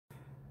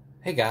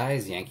Hey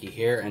guys, Yankee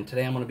here, and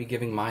today I'm going to be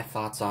giving my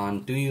thoughts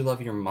on Do You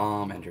Love Your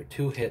Mom and Your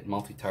Two-Hit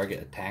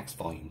Multi-Target Attacks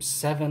Volume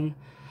 7.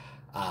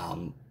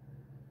 Um,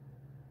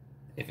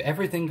 if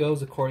everything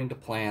goes according to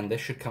plan,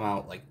 this should come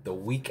out like the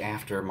week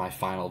after my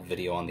final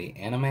video on the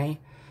anime.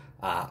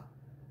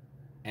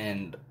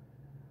 And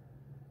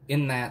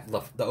in that,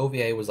 the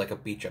OVA was like a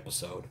beach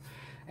episode.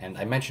 And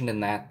I mentioned in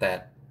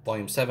that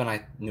Volume 7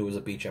 I knew was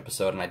a beach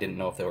episode and I didn't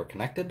know if they were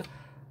connected.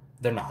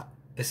 They're not.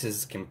 This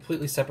is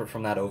completely separate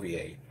from that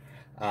OVA.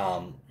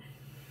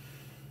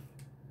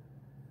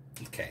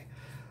 Okay.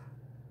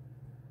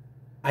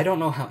 I don't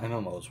know how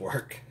MMOs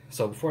work,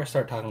 so before I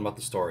start talking about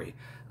the story,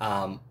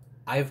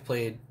 I've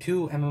played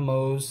 2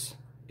 MMOs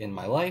in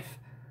my life.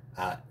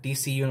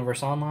 DC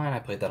Universe Online, I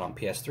played that on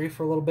PS3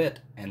 for a little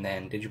bit, and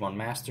then Digimon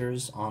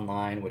Masters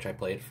Online, which I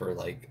played for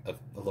like a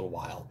little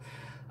while.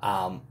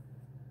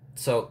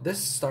 So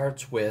this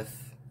starts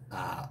with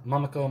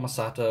Mamako,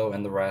 Masato,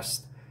 and the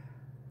rest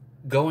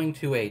going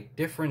to a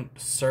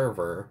different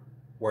server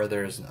where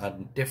there's a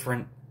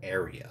different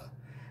area.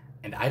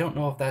 And I don't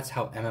know if that's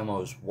how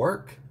MMOs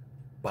work,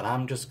 but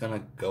I'm just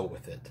gonna go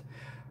with it.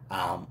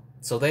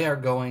 So they are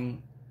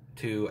going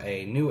to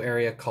a new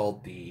area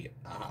called the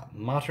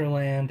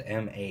Materland,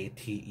 Materland.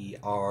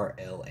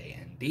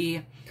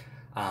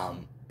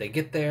 They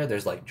get there,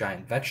 there's like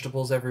giant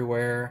vegetables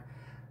everywhere,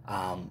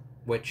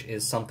 which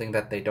is something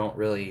that they don't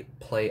really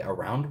play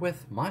around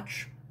with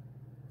much.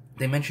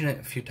 They mention it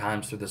a few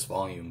times through this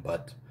volume,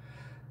 but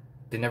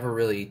they never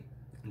really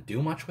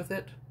do much with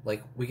it.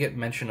 Like, we get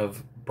mention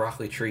of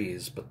broccoli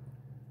trees, but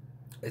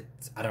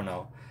it's, I don't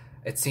know.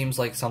 It seems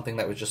like something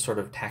that was just sort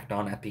of tacked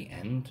on at the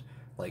end.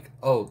 Like,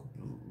 oh,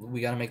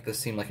 we gotta make this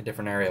seem like a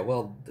different area.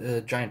 Well,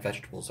 giant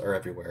vegetables are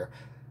everywhere.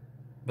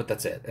 But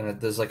that's it. And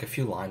there's like a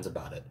few lines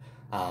about it.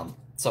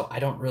 So I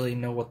don't really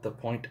know what the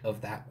point of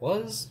that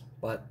was,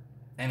 but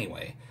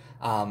anyway.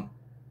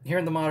 Here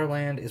in the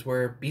Motherland is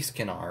where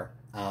Beastkin are.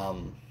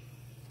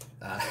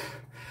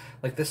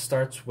 Like, this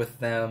starts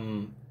with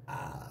them,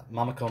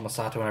 Mamako,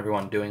 Masato, and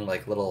everyone doing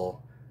like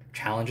little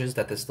challenges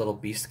that this little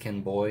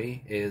Beastkin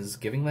boy is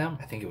giving them.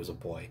 I think it was a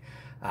boy.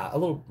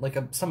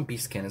 Some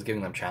Beastkin is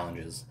giving them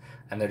challenges,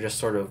 and they're just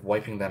sort of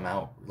wiping them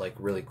out like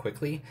really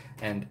quickly.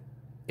 And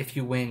if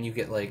you win, you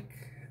get like,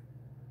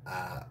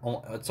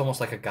 it's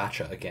almost like a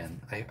gacha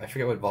again. I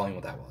forget what volume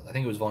that was. I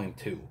think it was volume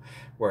 2,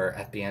 where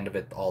at the end of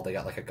it all they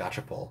got like a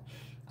gacha pull,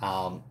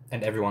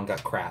 and everyone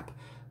got crap.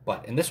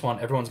 But in this one,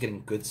 everyone's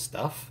getting good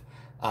stuff.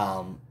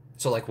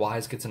 So like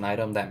Wise gets an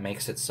item that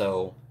makes it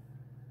so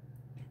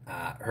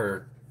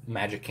her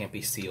magic can't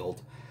be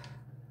sealed.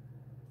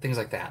 Things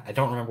like that. I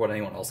don't remember what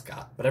anyone else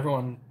got, but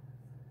everyone...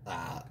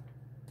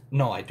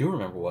 no, I do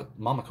remember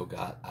what Mamako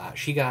got.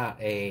 She got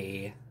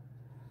a...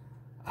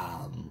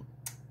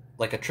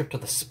 like a trip to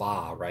the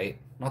spa, right?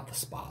 Not the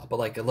spa, but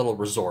like a little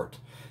resort.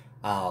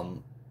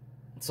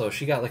 So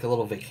she got like a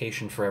little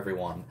vacation for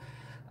everyone.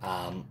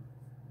 But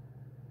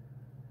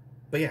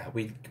yeah,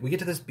 we get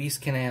to this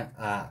Beastkin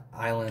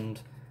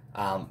island.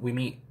 We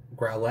meet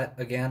Growlette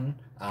again.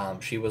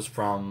 She was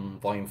from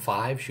Volume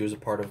 5. She was a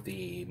part of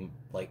the,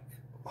 like,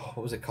 what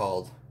was it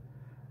called?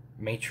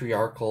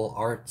 Matriarchal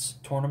Arts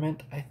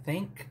Tournament, I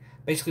think?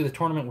 Basically the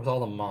tournament with all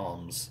the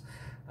moms.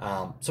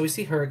 So we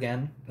see her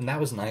again, and that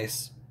was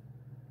nice.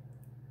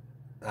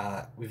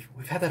 We've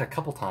had that a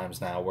couple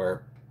times now,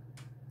 where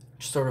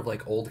just sort of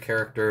like old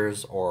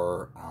characters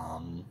or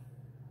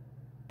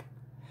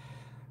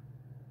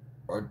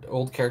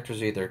old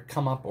characters either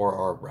come up or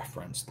are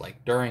referenced.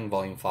 Like during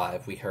Volume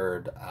 5, we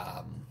heard,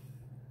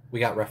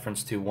 we got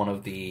reference to one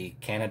of the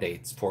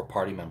candidates for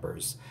party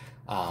members.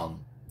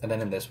 And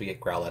then in this, we get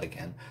Growlette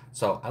again.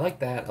 So I like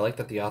that. I like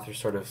that the author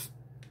sort of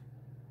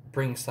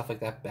brings stuff like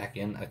that back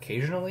in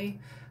occasionally.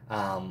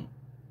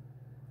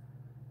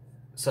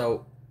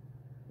 So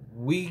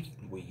we,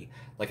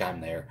 like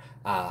I'm there,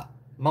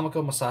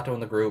 Mamako, Masato,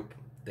 and the group,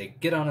 they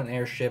get on an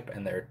airship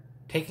and they're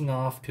taking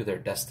off to their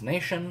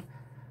destination.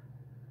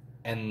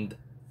 And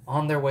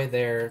on their way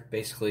there,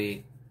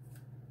 basically,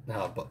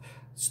 but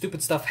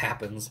stupid stuff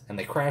happens, and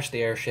they crash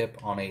the airship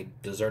on a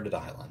deserted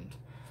island.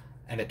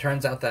 And it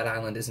turns out that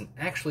island isn't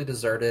actually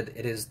deserted.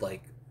 It is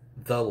like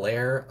the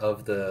lair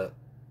of the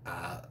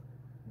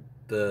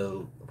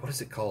what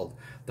is it called?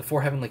 The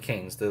Four Heavenly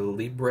Kings, the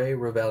Libre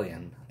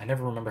Rebellion. I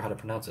never remember how to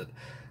pronounce it.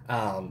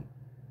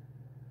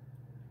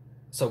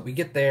 So we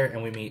get there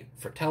and we meet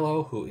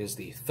Fratello, who is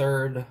the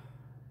third.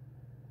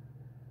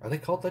 Are they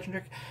called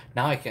legendary?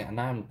 Now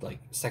I'm like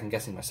second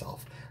guessing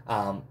myself.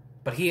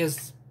 But he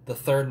is the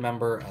third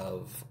member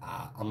of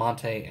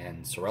Amante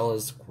and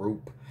Sorella's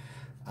group.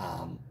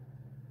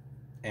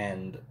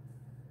 And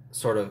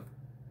sort of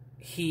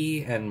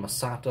he and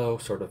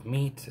Masato sort of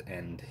meet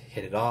and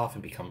hit it off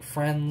and become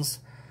friends.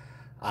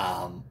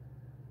 And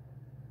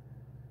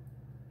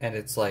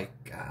it's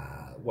like,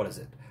 what is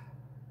it?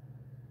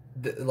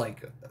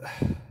 Like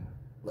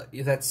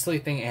that silly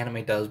thing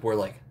anime does where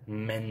like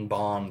men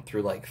bond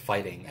through like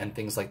fighting and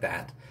things like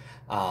that.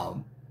 I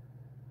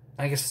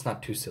guess it's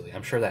not too silly.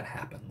 I'm sure that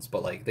happens,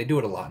 but like they do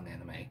it a lot in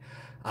anime.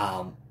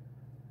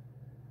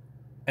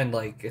 and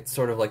like it's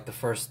sort of like the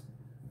first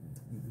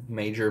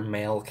major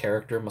male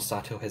character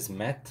Masato has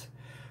met.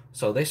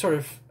 So they sort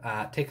of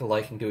take a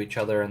liking to each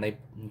other, and they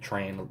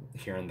train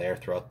here and there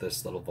throughout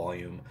this little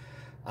volume.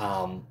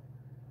 Um,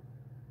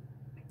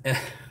 and,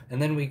 and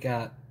then we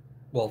got,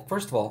 well,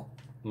 first of all,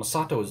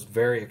 Masato is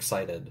very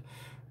excited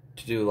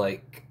to do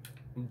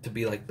to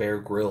be like Bear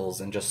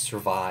Grylls and just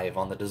survive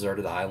on the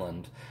deserted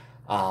island.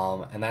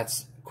 And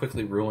that's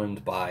quickly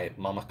ruined by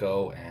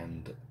Mamako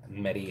and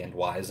Medi and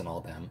Wise and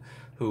all them,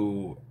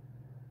 who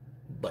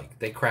like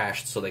they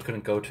crashed, so they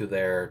couldn't go to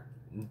the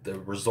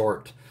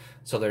resort,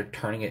 so they're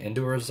turning it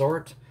into a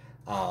resort.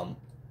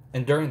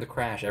 And during the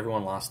crash,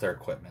 everyone lost their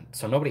equipment,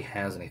 so nobody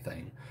has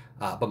anything.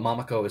 But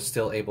Mamako is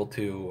still able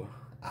to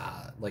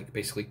like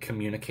basically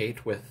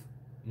communicate with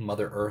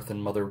Mother Earth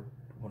and Mother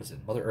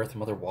Earth and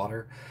Mother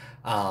Water.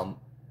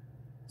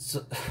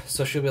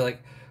 So she'll be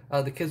like,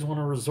 the kids want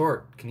a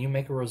resort. Can you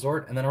make a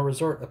resort? And then a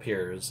resort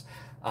appears.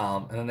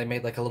 And then they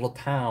made like a little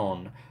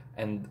town,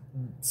 and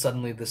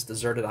suddenly this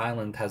deserted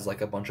island has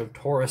like a bunch of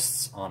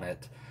tourists on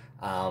it.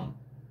 And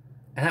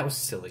that was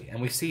silly.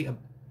 And we see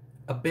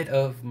a bit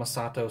of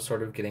Masato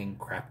sort of getting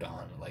crapped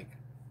on. Like,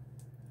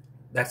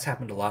 that's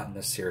happened a lot in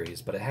this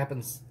series, but it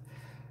happens,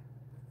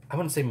 I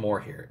wouldn't say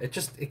more here.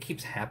 It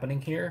keeps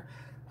happening here.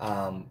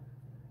 So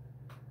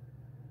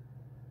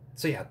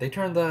yeah, they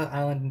turn the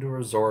island into a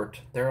resort.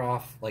 They're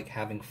off, like,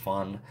 having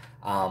fun.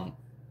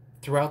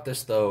 Throughout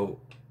this, though,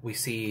 we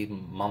see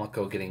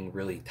Mamako getting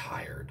really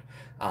tired.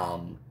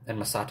 And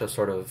Masato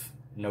sort of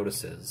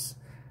notices.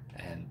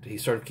 And he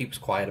sort of keeps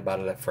quiet about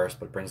it at first,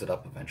 but brings it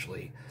up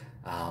eventually.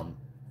 And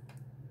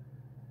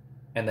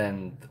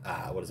then,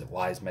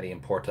 Wise, Medi,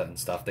 and Porta and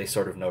stuff, they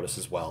sort of notice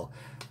as well.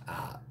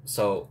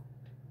 So,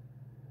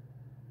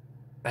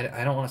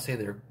 I don't want to say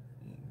they're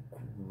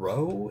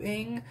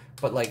growing,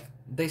 but, like,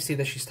 they see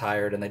that she's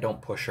tired and they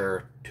don't push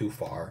her too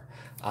far.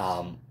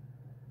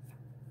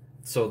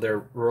 So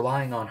they're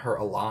relying on her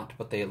a lot,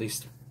 but they at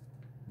least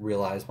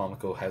realize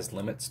Mamako has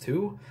limits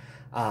too.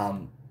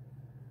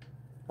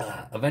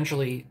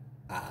 Eventually,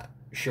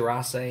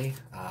 Shirase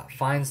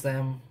finds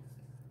them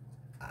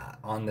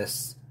on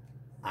this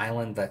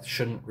island that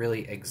shouldn't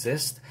really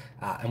exist.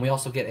 And we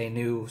also get a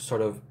new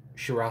sort of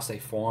Shirase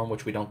form,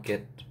 which we don't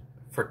get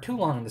for too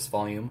long in this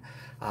volume.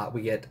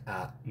 We get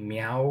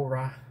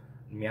Meowrasi.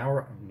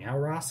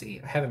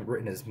 I haven't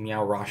written as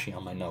Meowrashi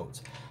on my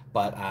notes,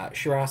 but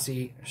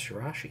Shirashi.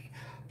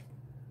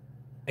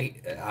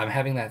 I'm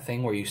having that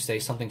thing where you say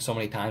something so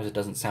many times it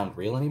doesn't sound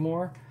real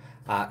anymore.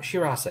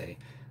 Shirase.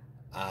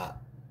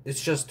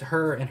 It's just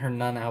her in her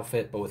nun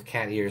outfit, but with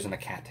cat ears and a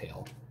cat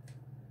tail.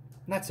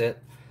 And that's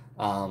it.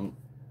 But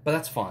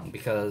that's fun,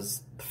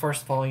 because the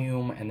first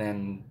volume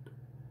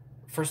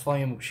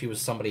she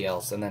was somebody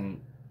else, and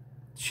then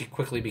she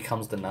quickly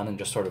becomes the nun and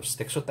just sort of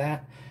sticks with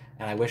that.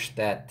 And I wish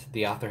that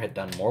the author had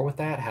done more with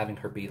that, having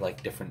her be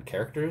like different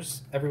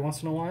characters every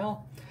once in a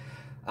while.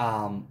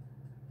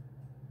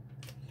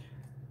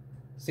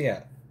 So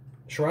yeah,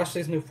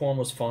 Shirase's new form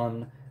was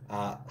fun.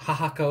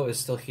 Hahako is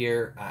still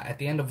here. At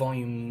the end of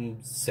volume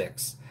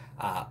 6,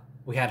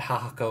 we had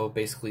Hahako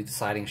basically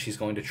deciding she's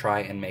going to try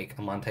and make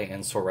Amante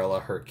and Sorella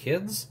her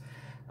kids.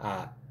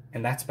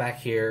 And that's back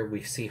here.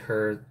 We see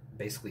her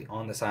basically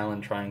on this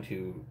island trying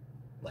to,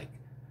 like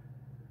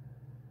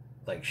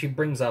she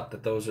brings up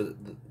that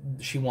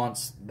she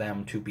wants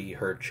them to be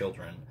her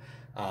children.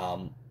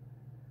 And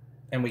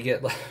we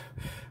get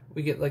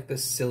like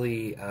this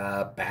silly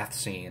bath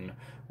scene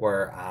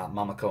where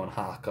Mamako and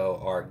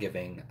Hahako are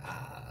giving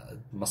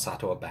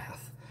Masato a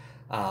bath.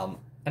 And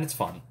it's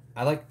fun.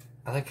 I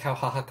like how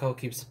Hahako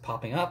keeps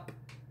popping up.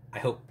 I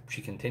hope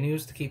she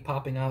continues to keep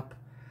popping up.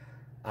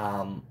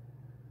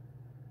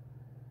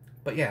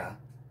 But yeah,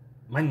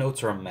 my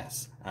notes are a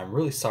mess. I'm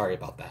really sorry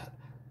about that.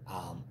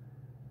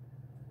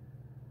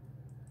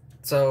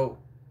 So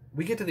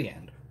we get to the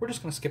end. We're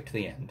just going to skip to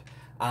the end.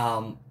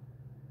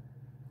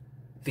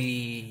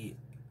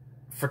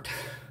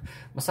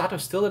 Masato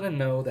still didn't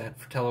know that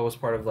Fratello was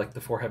part of like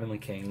the 4 Heavenly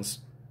Kings,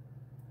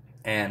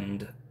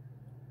 and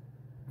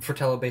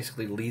Fratello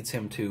basically leads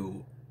him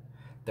to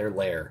their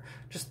lair.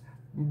 Just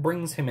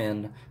brings him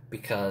in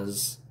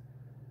because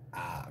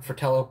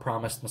Fratello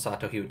promised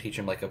Masato he would teach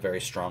him like a very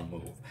strong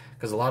move.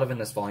 Because a lot of in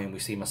this volume we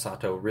see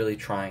Masato really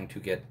trying to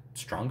get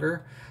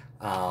stronger,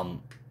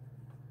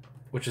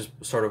 which is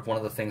sort of one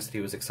of the things that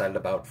he was excited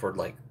about for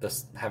like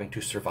this having to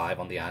survive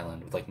on the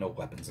island with like no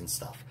weapons and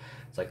stuff.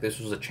 It's like this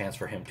was a chance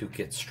for him to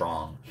get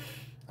strong.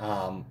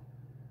 And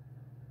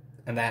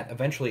that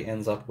eventually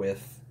ends up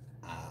with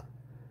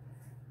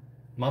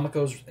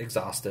Mamoko's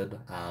exhausted.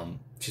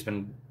 She's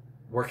been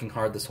working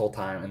hard this whole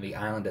time, and the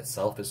island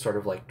itself is sort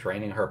of like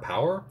draining her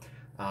power.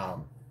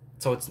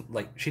 So it's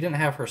like she didn't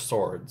have her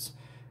swords,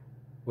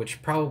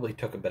 which probably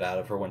took a bit out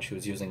of her when she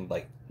was using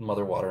like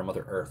Mother Water and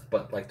Mother Earth,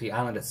 but like the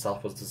island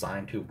itself was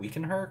designed to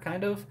weaken her,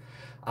 kind of.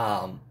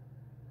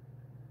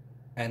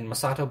 And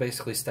Masato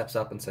basically steps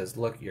up and says,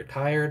 "Look, you're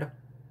tired.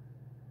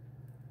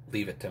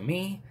 Leave it to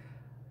me."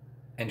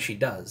 And she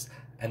does.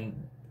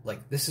 And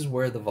like this is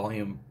where the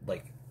volume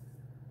like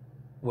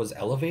was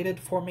elevated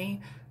for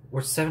me,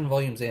 we're 7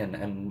 volumes in,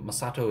 and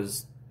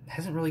Masato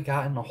hasn't really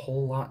gotten a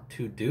whole lot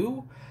to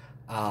do.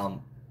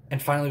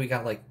 And finally, we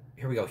got like,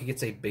 here we go. He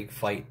gets a big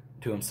fight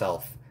to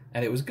himself,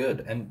 and it was good.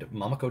 And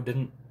Mamako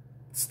didn't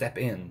step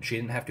in. She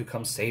didn't have to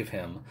come save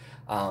him.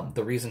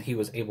 The reason he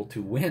was able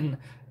to win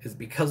is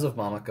because of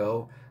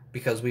Mamako,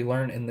 because we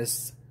learn in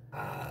this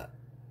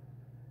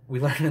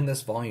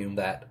volume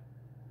that,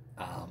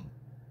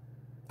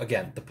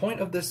 again, the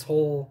point of this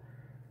whole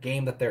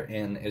game that they're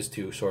in is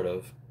to sort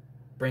of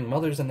bring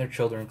mothers and their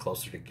children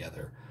closer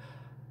together.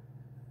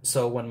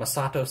 So when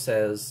Masato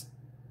says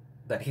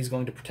that he's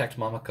going to protect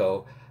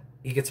Mamako,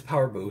 he gets a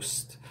power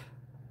boost,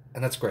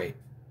 and that's great.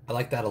 I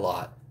like that a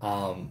lot.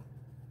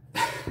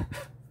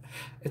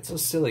 It's so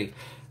silly.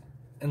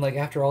 And like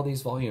after all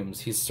these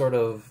volumes,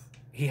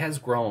 he has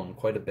grown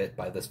quite a bit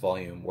by this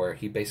volume, where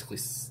he basically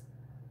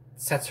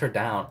sets her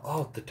down.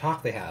 Oh, the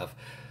talk they have.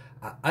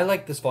 I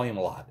like this volume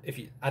a lot.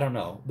 I don't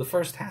know, the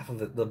first half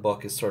of the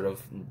book is sort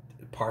of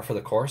par for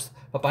the course,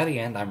 but by the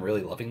end, I'm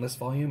really loving this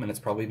volume, and it's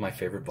probably my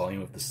favorite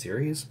volume of the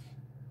series.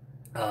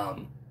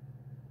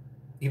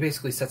 He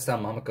basically sets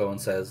down Mamako and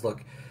says,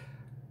 look,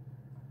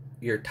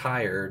 you're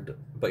tired,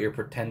 but you're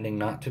pretending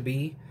not to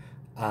be,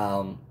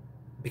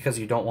 because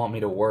you don't want me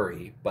to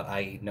worry, but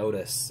I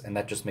notice, and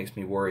that just makes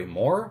me worry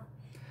more.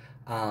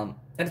 And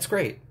it's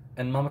great.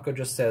 And Mamako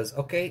just says,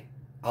 okay,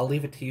 I'll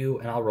leave it to you,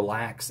 and I'll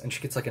relax. And she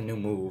gets like a new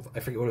move. I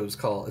forget what it was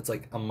called. It's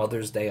like a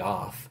Mother's Day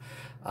off.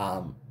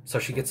 So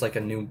she gets like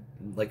a new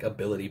like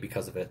ability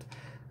because of it.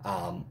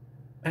 And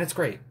it's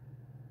great.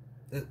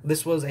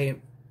 This was a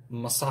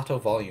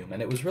Masato volume,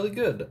 and it was really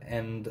good.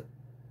 And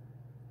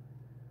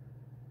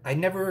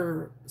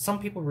some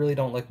people really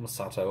don't like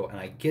Masato, and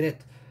I get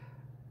it.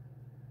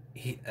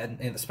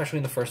 And especially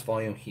in the first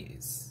volume,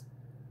 he's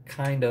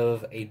kind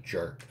of a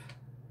jerk.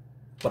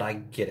 But I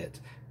get it.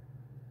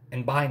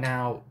 And by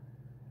now,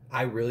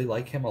 I really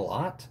like him a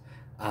lot.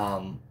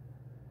 And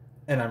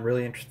I'm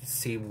really interested to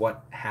see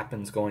what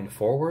happens going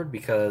forward,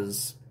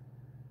 because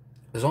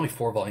there's only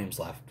 4 volumes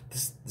left.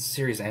 This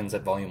series ends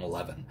at volume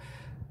 11.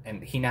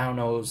 And he now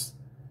knows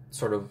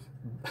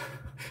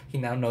he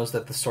now knows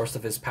that the source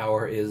of his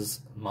power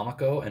is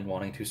Mamako and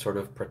wanting to sort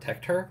of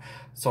protect her.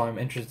 So I'm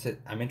interested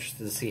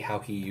to see how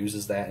he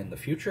uses that in the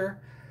future.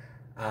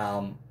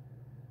 But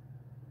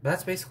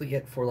that's basically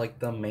it for like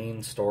the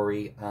main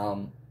story.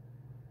 I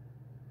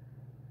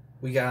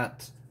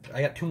got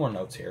 2 more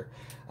notes here.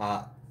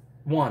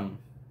 One,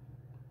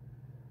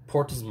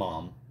 Porta's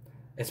mom.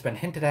 It's been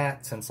hinted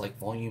at since like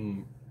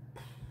volume,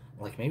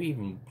 like maybe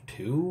even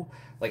 2.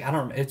 Like I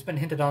don't. It's been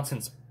hinted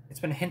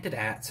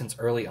at since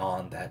early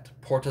on that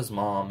Porta's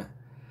mom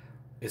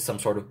is some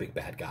sort of big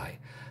bad guy.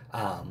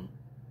 I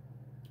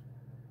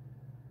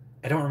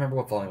don't remember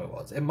what volume it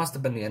was. It must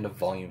have been the end of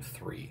volume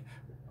 3.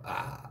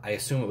 I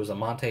assume it was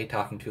Amante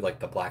talking to like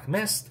the Black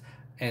Mist,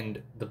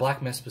 and the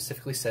Black Mist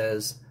specifically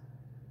says,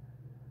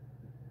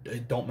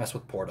 don't mess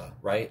with Porta,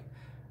 right?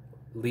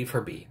 Leave her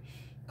be.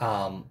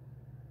 And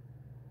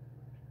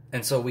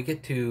so we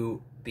get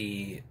to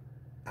the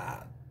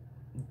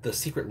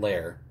secret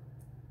lair,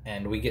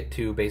 and we get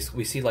to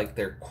we see like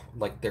their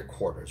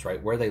quarters,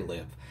 right, where they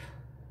live,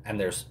 and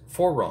there's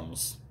 4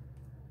 rooms.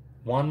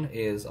 One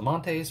is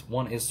Amante's,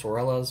 one is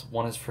Sorella's,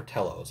 one is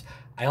Fratello's.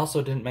 I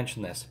also didn't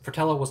mention this.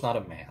 Fratello was not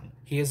a man.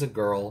 He is a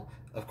girl.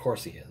 Of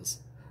course he is.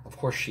 Of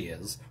course she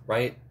is,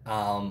 right?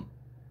 I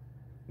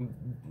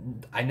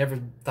never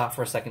thought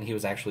for a second he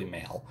was actually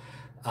male.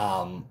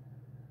 And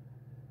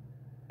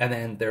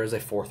then there is a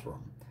 4th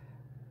room.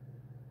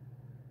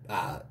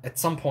 At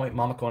some point,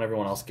 Mamako and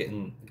everyone else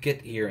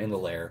get here in the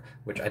lair,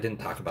 which I didn't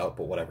talk about,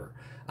 but whatever.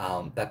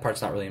 That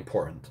part's not really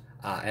important.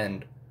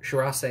 And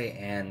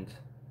Shirase and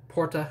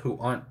Porta, who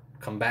aren't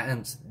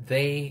combatants,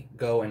 they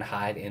go and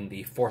hide in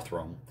the 4th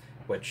room,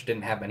 which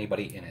didn't have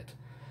anybody in it.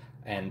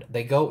 And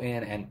they go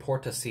in, and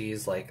Porta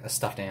sees like a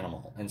stuffed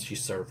animal, and she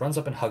sort of runs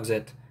up and hugs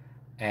it,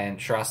 and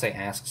Shirase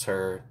asks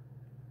her,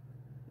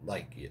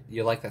 like,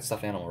 you like that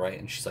stuffed animal, right?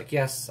 And she's like,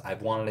 yes,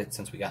 I've wanted it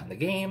since we got in the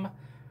game.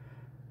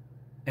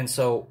 And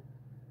so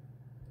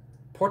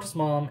Porta's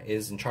mom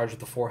is in charge of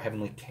the 4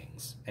 Heavenly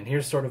Kings. And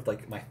here's sort of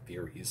like my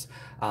theories.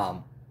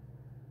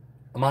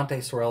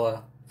 Amante,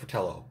 Sorella,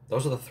 Fratello.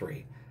 Those are the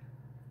 3.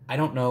 I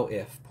don't know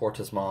if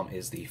Porta's mom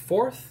is the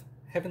 4th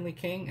Heavenly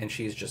King and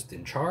she's just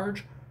in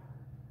charge,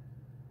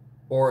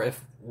 or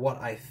if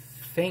what I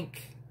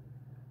think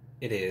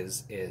it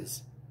is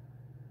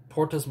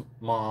Porta's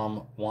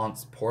mom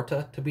wants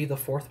Porta to be the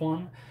 4th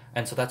one,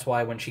 and so that's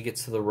why when she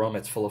gets to the room,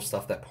 it's full of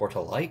stuff that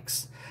Porta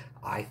likes.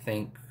 I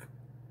think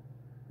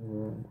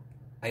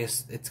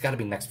it's got to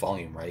be next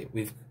volume, right?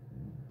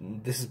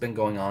 This has been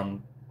going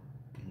on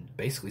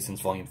basically since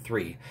volume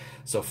 3,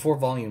 so 4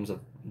 volumes of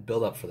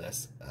build up for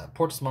this.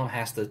 Porta's mom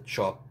has to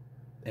show up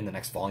in the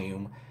next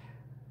volume,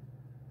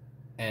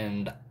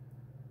 and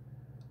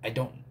I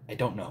don't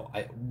know.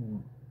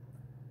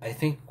 I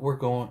think we're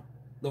going.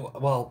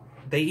 Well,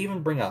 they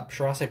even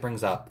Shirase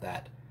brings up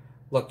that,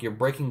 look, you're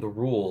breaking the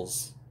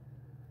rules,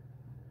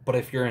 but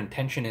if your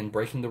intention in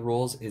breaking the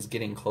rules is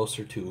getting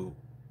closer to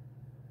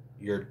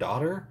your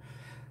daughter,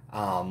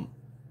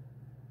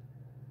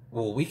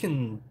 well, we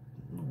can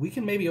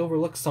maybe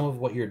overlook some of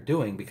what you're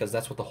doing, because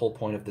that's what the whole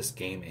point of this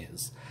game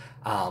is.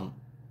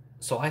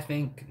 So I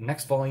think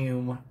next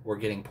volume we're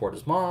getting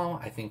Porta's mom.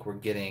 I think we're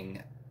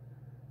getting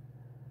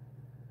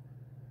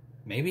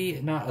maybe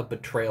not a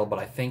betrayal, but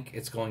I think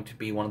it's going to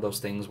be one of those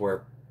things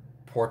where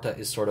Porta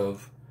is sort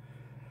of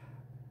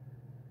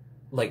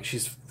like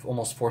she's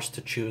almost forced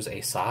to choose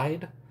a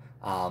side,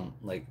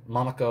 like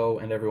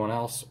Mamako and everyone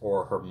else,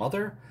 or her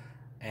mother,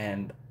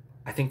 and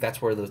I think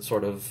that's where the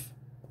sort of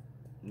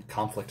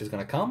conflict is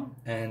going to come,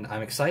 and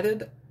I'm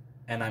excited,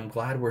 and I'm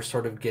glad we're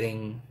sort of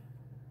getting.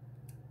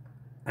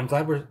 I'm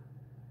glad we're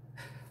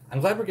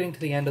getting to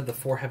the end of the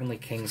Four Heavenly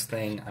Kings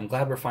thing. I'm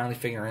glad we're finally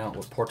figuring out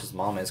what Porta's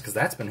mom is, because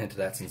that's been hinted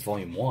at since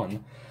Volume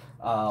 1.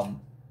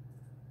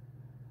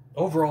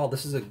 Overall,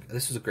 this is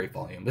a great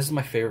volume. This is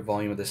my favorite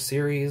volume of this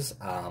series.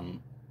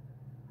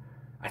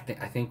 I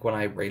think when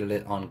I rated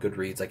it on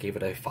Goodreads, I gave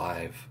it a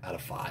 5 out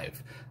of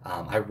 5.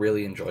 I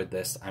really enjoyed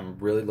this. I'm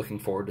really looking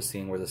forward to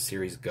seeing where the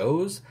series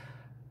goes.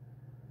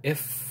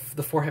 If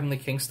the Four Heavenly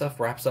Kings stuff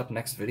wraps up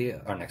next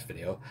volume,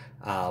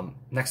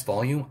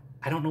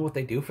 I don't know what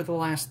they do for the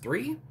last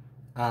 3,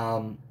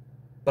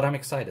 but I'm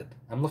excited.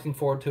 I'm looking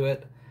forward to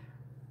it.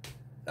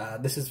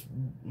 This is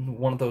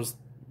one of those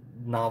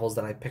novels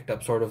that I picked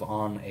up sort of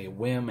on a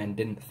whim and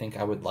didn't think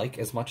I would like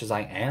as much as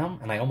I am,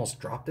 and I almost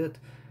dropped it.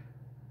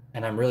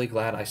 And I'm really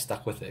glad I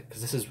stuck with it,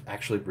 because this is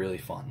actually really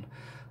fun.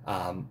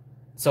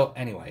 So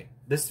anyway,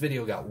 this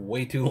video got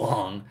way too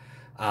long.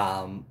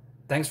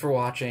 Thanks for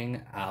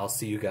watching. I'll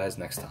see you guys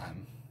next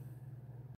time.